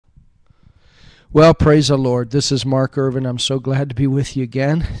Well, praise the Lord. This is Mark Irvin. I'm so glad to be with you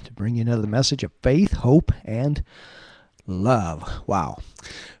again to bring you another message of faith, hope, and love. Wow.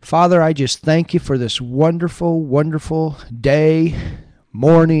 Father, I just thank you for this wonderful, wonderful day,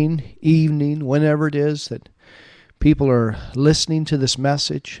 morning, evening, whenever it is that people are listening to this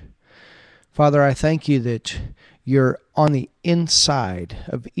message. Father, I thank you that you're on the inside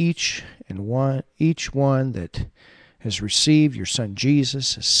of each one that has received your Son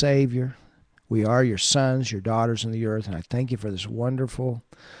Jesus as Savior. We are your sons, your daughters in the earth, and I thank you for this wonderful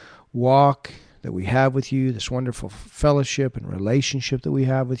walk that we have with you, this wonderful fellowship and relationship that we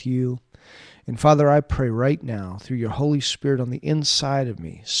have with you. And Father, I pray right now, through your Holy Spirit on the inside of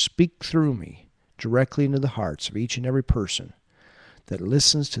me, speak through me directly into the hearts of each and every person that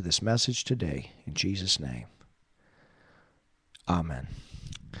listens to this message today. In Jesus' name, amen.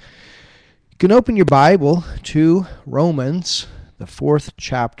 You can open your Bible to Romans, the 4th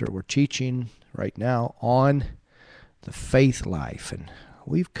chapter. We're teaching right now on the faith life, and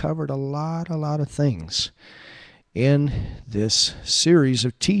we've covered a lot of things in this series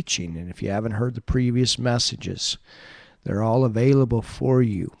of teaching. And if you haven't heard the previous messages, they're all available for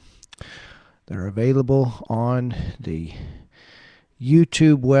you. They're available on the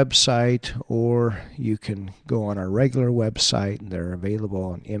YouTube website, or you can go on our regular website, and they're available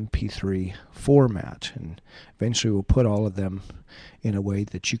on MP3 format. And eventually we'll put all of them in a way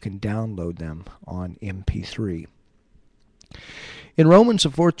that you can download them on MP3. In Romans, the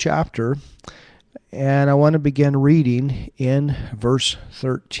 4th chapter, and I want to begin reading in verse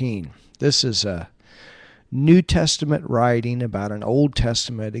 13. This is a New Testament writing about an Old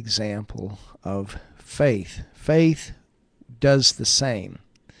Testament example of faith. Faith does the same.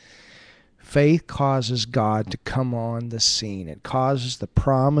 Faith causes God to come on the scene. It causes the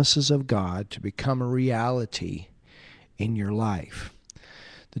promises of God to become a reality in your life.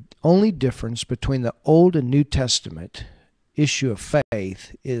 The only difference between the Old and New Testament issue of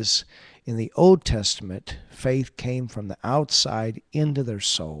faith is in the Old Testament, faith came from the outside into their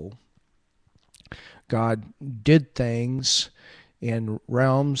soul. God did things in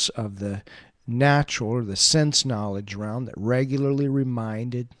realms of the natural or the sense knowledge realm that regularly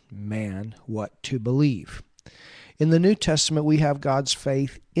reminded man what to believe. In the New Testament, we have God's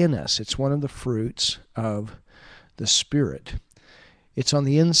faith in us. It's one of the fruits of the Spirit. It's on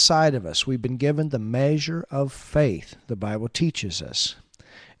the inside of us. We've been given the measure of faith, the Bible teaches us.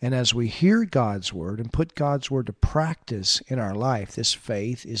 And as we hear God's Word and put God's Word to practice in our life, this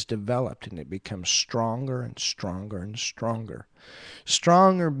faith is developed and it becomes stronger and stronger and stronger.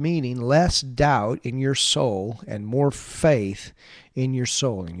 Stronger meaning less doubt in your soul and more faith in your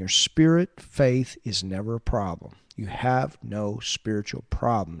soul. In your spirit, faith is never a problem. You have no spiritual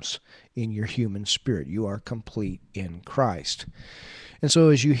problems in your human spirit. You are complete in Christ. And so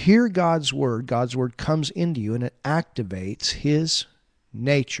as you hear God's Word comes into you and it activates His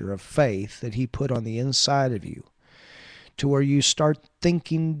nature of faith that He put on the inside of you, to where you start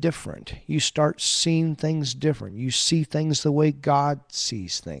thinking different. You start seeing things different. You see things the way God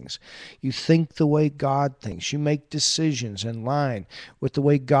sees things. You think the way God thinks. You make decisions in line with the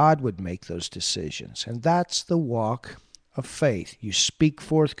way God would make those decisions. And that's the walk of faith. You speak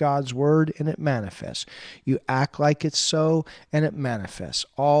forth God's Word and it manifests. You act like it's so and it manifests.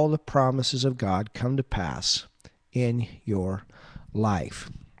 All the promises of God come to pass in your life.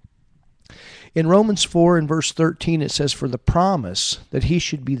 In Romans 4 and verse 13 it says, "For the promise that he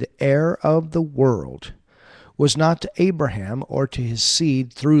should be the heir of the world was not to Abraham or to his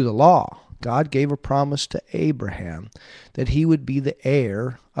seed through the law." God gave a promise to Abraham that he would be the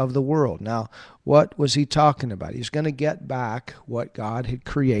heir of the world. Now, what was he talking about? He's going to get back what God had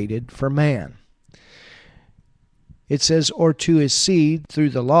created for man. It says, "Or to his seed through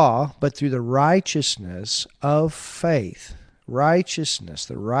the law, but through the righteousness of faith." Righteousness.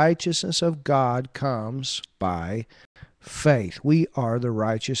 The righteousness of God comes by faith. We are the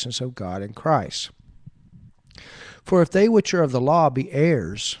righteousness of God in Christ. "For if they which are of the law be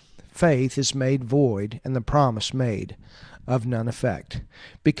heirs, faith is made void, and the promise made of none effect.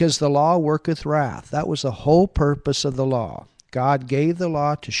 Because the law worketh wrath." That was the whole purpose of the law. God gave the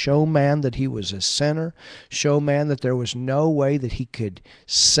law to show man that he was a sinner, show man that there was no way that he could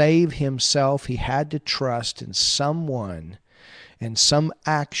save himself. He had to trust in someone and some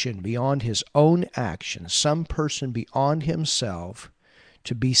action beyond his own action, some person beyond himself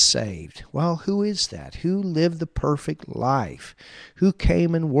to be saved. Well, who is that? Who lived the perfect life? Who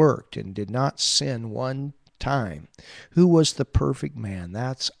came and worked and did not sin one time. Who was the perfect man?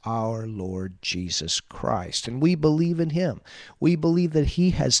 That's our Lord Jesus Christ. And we believe in him. We believe that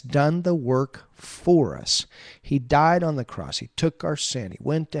he has done the work for us. He died on the cross. He took our sin. He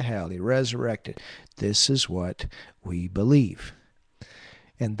went to hell. He resurrected. This is what we believe.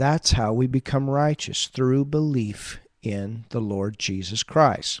 And that's how we become righteous, through belief in the Lord Jesus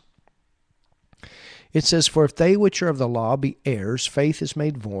Christ. It says, for if they which are of the law be heirs, faith is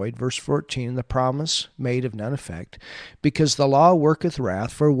made void, verse 14, the promise made of none effect, because the law worketh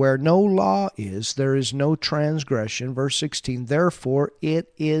wrath, for where no law is, there is no transgression, verse 16, therefore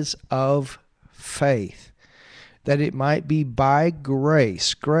it is of faith, that it might be by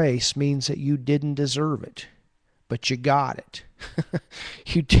grace. Grace means that you didn't deserve it, but you got it.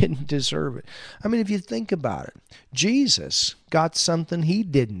 You didn't deserve it. I mean, if you think about it, Jesus got something he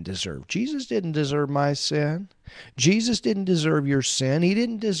didn't deserve. Jesus didn't deserve my sin. Jesus didn't deserve your sin. He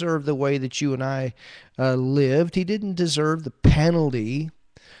didn't deserve the way that you and I lived. He didn't deserve the penalty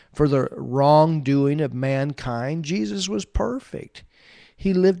for the wrongdoing of mankind. Jesus was perfect.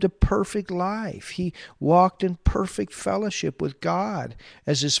 He lived a perfect life. He walked in perfect fellowship with God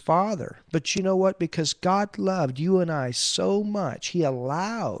as his Father. But you know what? Because God loved you and I so much, he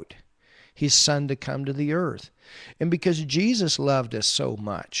allowed his Son to come to the earth. And because Jesus loved us so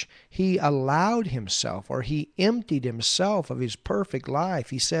much, he allowed himself, or he emptied himself of his perfect life.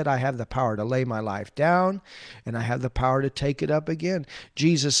 He said, I have the power to lay my life down, and I have the power to take it up again.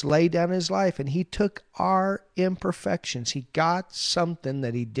 Jesus laid down his life, and he took our imperfections. He got something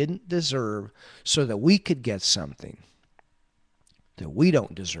that he didn't deserve so that we could get something that we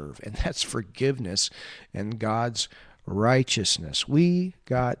don't deserve, and that's forgiveness and God's righteousness. We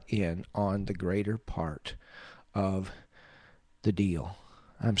got in on the greater part of the deal.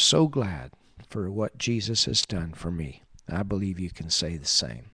 I'm so glad for what Jesus has done for me. I believe you can say the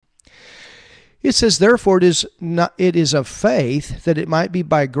same. It says, therefore it is of faith, that it might be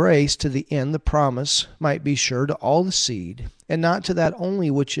by grace, to the end the promise might be sure to all the seed, and not to that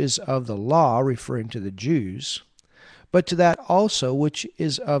only which is of the law, referring to the Jews, but to that also which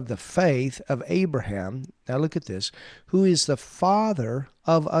is of the faith of Abraham. Now look at this, who is the father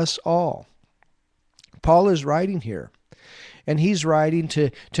of us all. Paul is writing here, and he's writing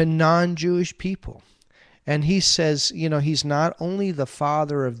to non-Jewish people. And he says, you know, he's not only the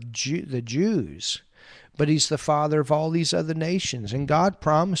father of the Jews, but he's the father of all these other nations. And God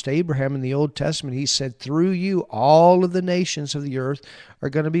promised Abraham in the Old Testament, he said, through you, all of the nations of the earth are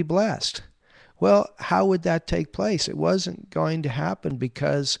going to be blessed. Well, how would that take place? It wasn't going to happen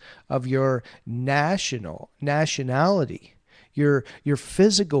because of your nationality, your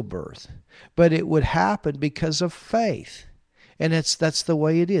physical birth, but it would happen because of faith. And that's the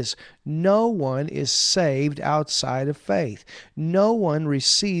way it is. No one is saved outside of faith. No one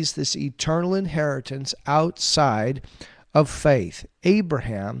receives this eternal inheritance outside of faith.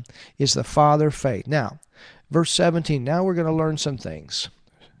 Abraham is the father of faith. Now, verse 17, now we're going to learn some things,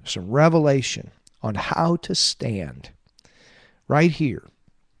 some revelation on how to stand. Right here.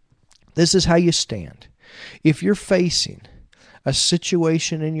 This is how you stand. If you're facing a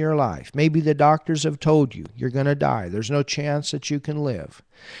situation in your life, maybe the doctors have told you you're going to die, there's no chance that you can live.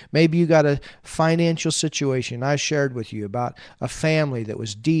 Maybe you got a financial situation. I shared with you about a family that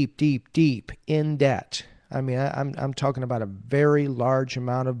was deep in debt. I mean, I'm talking about a very large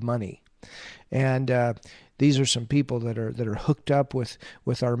amount of money. And these are some people that are hooked up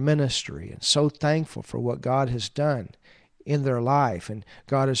with our ministry, and so thankful for what God has done in their life and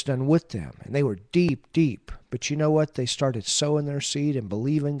God has done with them. And they were deep. But you know what? They started sowing their seed and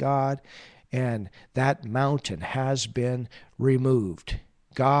believing God, and that mountain has been removed.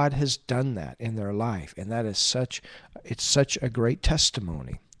 God has done that in their life, and that is such a great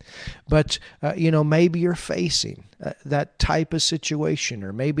testimony. But, maybe you're facing that type of situation,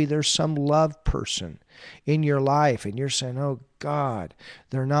 or maybe there's some loved person in your life and you're saying, oh God,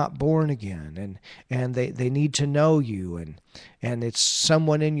 they're not born again, and they need to know you, and it's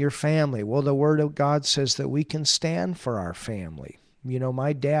someone in your family. Well, the Word of God says that we can stand for our family. You know,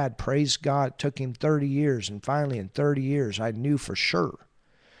 my dad, praise God, it took him 30 years, and finally in 30 years I knew for sure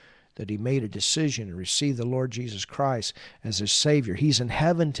that he made a decision to receive the Lord Jesus Christ as his Savior. He's in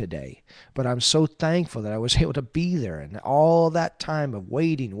heaven today, but I'm so thankful that I was able to be there, and all that time of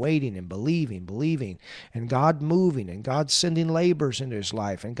waiting and believing, and God moving, and God sending labors into his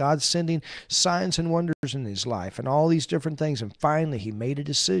life, and God sending signs and wonders in his life, and all these different things, and finally he made a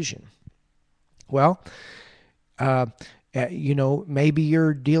decision. Well, maybe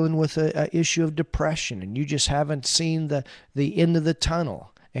you're dealing with an issue of depression, and you just haven't seen the end of the tunnel.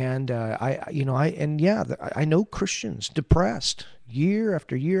 And I know Christians depressed. year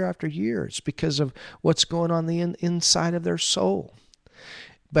after year after year. It's because of what's going on the inside of their soul.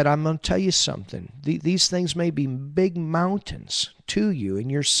 But I'm going to tell you something. These things may be big mountains to you in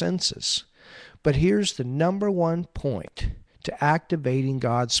your senses. But here's the number one point to activating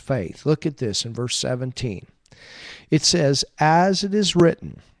God's faith. Look at this in verse 17. It says, "As it is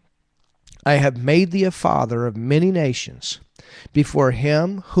written, I have made thee a father of many nations, before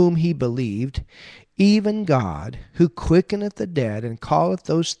him whom he believed, even God, who quickeneth the dead, and calleth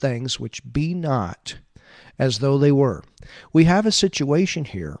those things which be not as though they were." We have a situation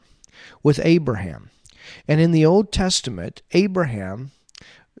here with Abraham. And in the Old Testament, Abraham's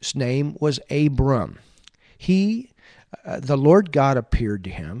name was Abram. The Lord God appeared to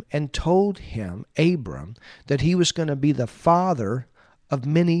him and told him, Abram, that he was going to be the father of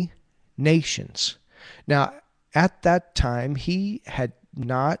many nations. Now, at that time, he had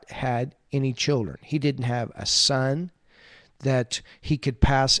not had any children. He didn't have a son that he could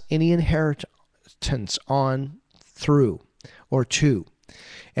pass any inheritance on through or to.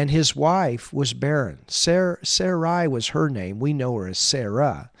 And his wife was barren. Sarai was her name. We know her as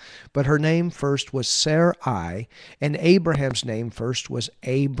Sarah. But her name first was Sarai, and Abraham's name first was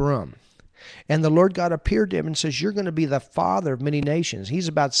Abram. And the Lord God appeared to him and says, "You're going to be the father of many nations." He's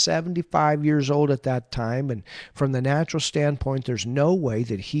about 75 years old at that time, and from the natural standpoint, there's no way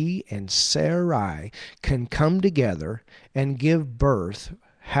that he and Sarai can come together and give birth,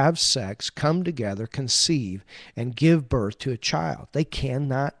 have sex, come together, conceive, and give birth to a child. They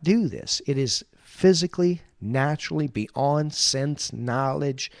cannot do this. It is physically, naturally, beyond sense,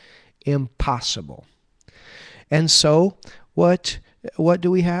 knowledge, impossible. And so, what do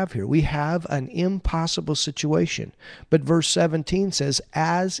we have here? We have an impossible situation. But verse 17 says,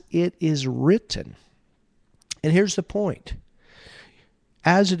 "As it is written." And here's the point.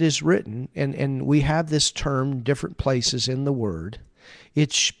 As it is written, and we have this term in different places in the Word,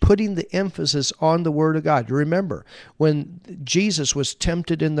 it's putting the emphasis on the Word of God. Remember, when Jesus was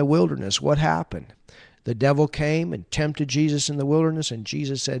tempted in the wilderness, what happened? The devil came and tempted Jesus in the wilderness, and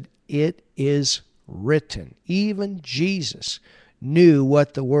Jesus said, "It is written." Even Jesus knew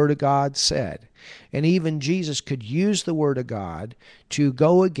what the Word of God said. And even Jesus could use the Word of God to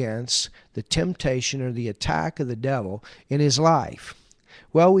go against the temptation or the attack of the devil in his life.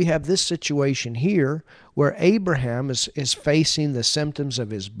 Well, we have this situation here where Abraham is facing the symptoms of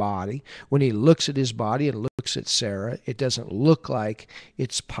his body. When he looks at his body and looks at Sarah, it doesn't look like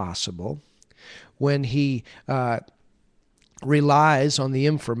it's possible. When he relies on the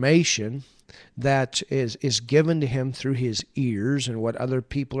information that is given to him through his ears and what other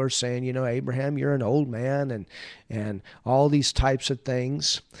people are saying, Abraham, you're an old man, and all these types of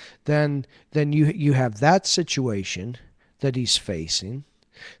things, then you have that situation that he's facing.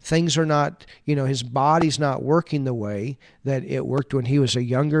 Things are not, his body's not working the way that it worked when he was a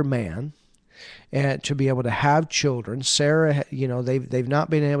younger man, and to be able to have children. Sarah, they've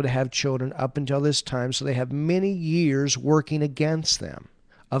not been able to have children up until this time, so they have many years working against them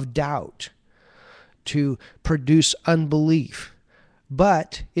of doubt to produce unbelief.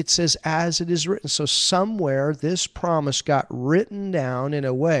 But it says, as it is written. So somewhere this promise got written down in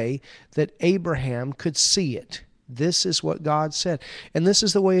a way that Abraham could see it. This is what God said. And this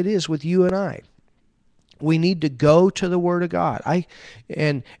is the way it is with you and I. We need to go to the Word of God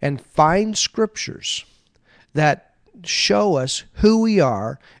and find scriptures that show us who we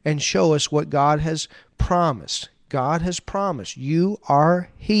are and show us what God has promised. God has promised you are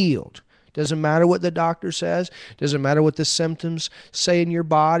healed. Doesn't matter what the doctor says. Doesn't matter what the symptoms say in your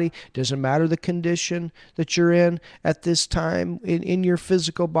body. Doesn't matter the condition that you're in at this time in your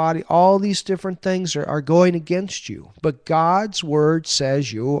physical body. All these different things are going against you. But God's Word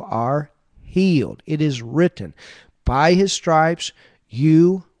says you are healed. It is written, by His stripes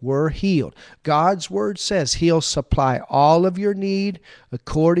you were healed. God's Word says He'll supply all of your need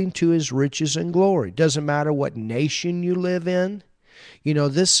according to His riches and glory. Doesn't matter what nation you live in.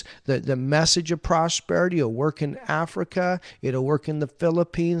 The message of prosperity will work in Africa. It'll work in the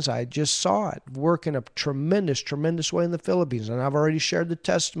Philippines. I just saw it work in a tremendous, tremendous way in the Philippines. And I've already shared the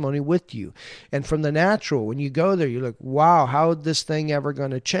testimony with you. And from the natural, when you go there, you're like, wow, how is this thing ever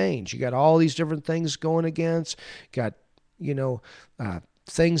going to change? You got all these different things going against. Got,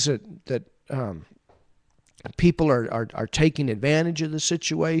 things that people are taking advantage of the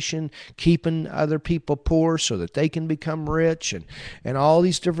situation, keeping other people poor so that they can become rich, and all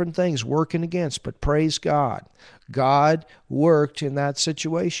these different things working against. But praise God. God worked in that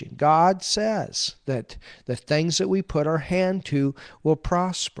situation. God says that the things that we put our hand to will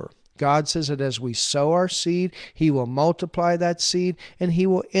prosper. God says that as we sow our seed, He will multiply that seed and He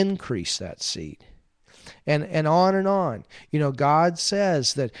will increase that seed. and on and on. God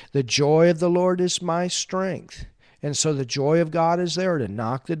says that the joy of the Lord is my strength. And so the joy of God is there to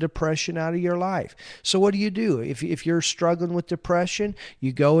knock the depression out of your life. So what do? If you're struggling with depression,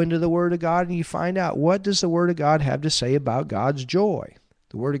 you go into the Word of God and you find out, what does the Word of God have to say about God's joy?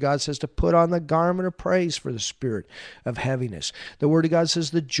 The Word of God says to put on the garment of praise for the spirit of heaviness. The Word of God says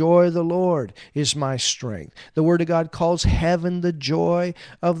the joy of the Lord is my strength. The Word of God calls heaven the joy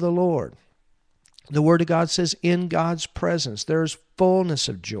of the Lord. The Word of God says in God's presence there's fullness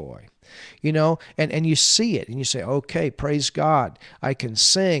of joy. And you see it and you say, okay, praise God. I can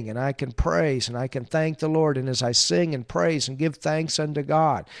sing and I can praise and I can thank the Lord. And as I sing and praise and give thanks unto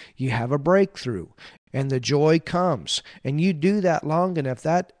God, you have a breakthrough and the joy comes. And you do that long enough,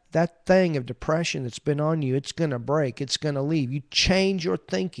 that thing of depression that's been on you, it's going to break. It's going to leave. You change your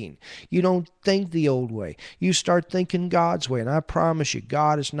thinking. You don't think the old way. You start thinking God's way. And I promise you,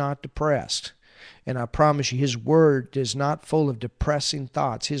 God is not depressed. And I promise you, His Word is not full of depressing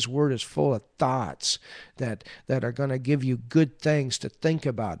thoughts. His Word is full of thoughts that are going to give you good things to think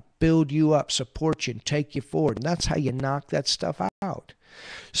about, build you up, support you, and take you forward. And that's how you knock that stuff out.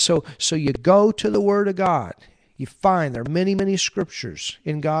 So you go to the Word of God. You find there are many, many scriptures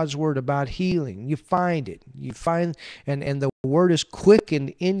in God's Word about healing. You find it. And the Word is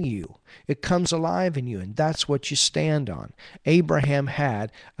quickened in you. It comes alive in you, and that's what you stand on. Abraham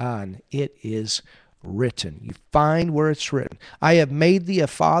had on, it is written. You find where it's written. I have made thee a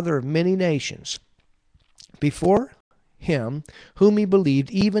father of many nations. Before him, whom he believed,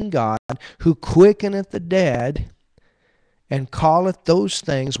 even God, who quickeneth the dead, and calleth those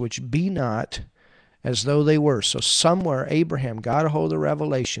things which be not as though they were. So somewhere Abraham got a hold of the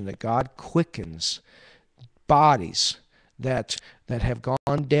revelation that God quickens bodies that have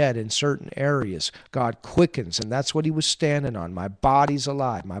gone dead in certain areas. God quickens, and that's what he was standing on. My body's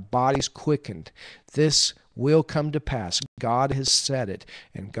alive. My body's quickened. This will come to pass. God has said it,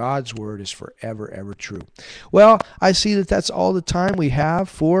 and God's word is forever, ever true. Well, I see that that's all the time we have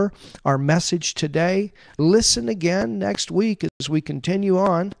for our message today. Listen again next week as we continue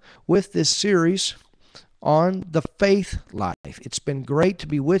on with this series on the faith life. It's been great to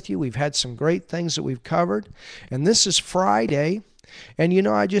be with you. We've had some great things that we've covered. And this is Friday. And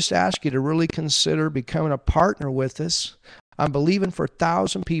I just ask you to really consider becoming a partner with us. I'm believing for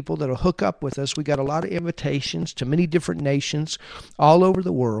 1,000 people that'll hook up with us. We got a lot of invitations to many different nations all over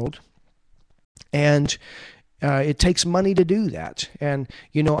the world. And it takes money to do that. And,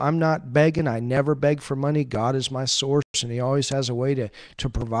 I'm not begging. I never beg for money. God is my source, and He always has a way to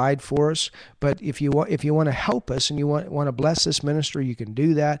provide for us. But if you want to help us and you want to bless this ministry, you can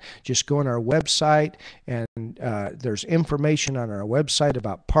do that. Just go on our website, and there's information on our website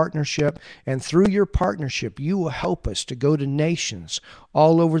about partnership. And through your partnership, you will help us to go to nations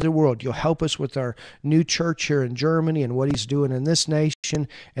all over the world. You'll help us with our new church here in Germany and what He's doing in this nation,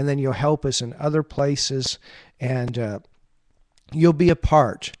 and then you'll help us in other places. And you'll be a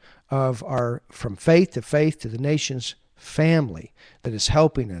part of our From Faith to the Nations family that is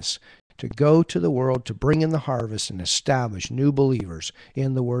helping us to go to the world, to bring in the harvest and establish new believers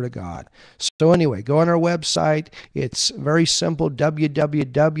in the Word of God. So anyway, go on our website. It's very simple,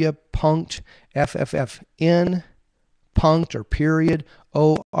 www.ffn, punct or period,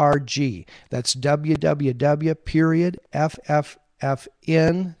 org. That's www.ffn,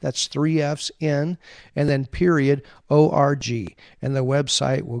 that's 3 F's in, and then period, org. And the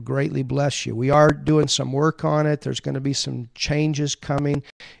website will greatly bless you. We are doing some work on it. There's going to be some changes coming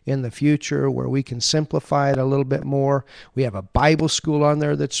in the future where we can simplify it a little bit more. We have a Bible school on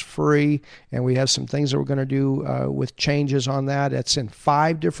there that's free, and we have some things that we're going to do with changes on that. It's in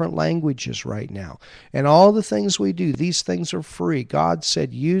 5 different languages right now. And all the things we do, these things are free. God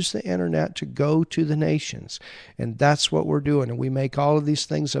said use the internet to go to the nations, and that's what we're doing. And we make all of these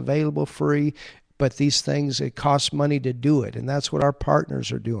things available free. But these things, it costs money to do it. And that's what our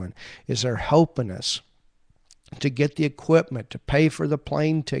partners are doing, is they're helping us to get the equipment, to pay for the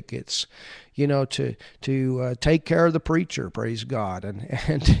plane tickets, to take care of the preacher, praise God,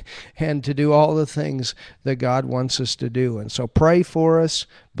 and to do all the things that God wants us to do. And so pray for us,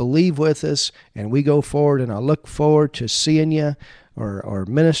 believe with us, and we go forward. And I look forward to seeing you or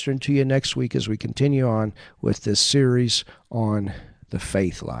ministering to you next week as we continue on with this series on the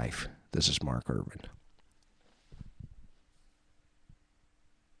faith life. This is Mark Irvin.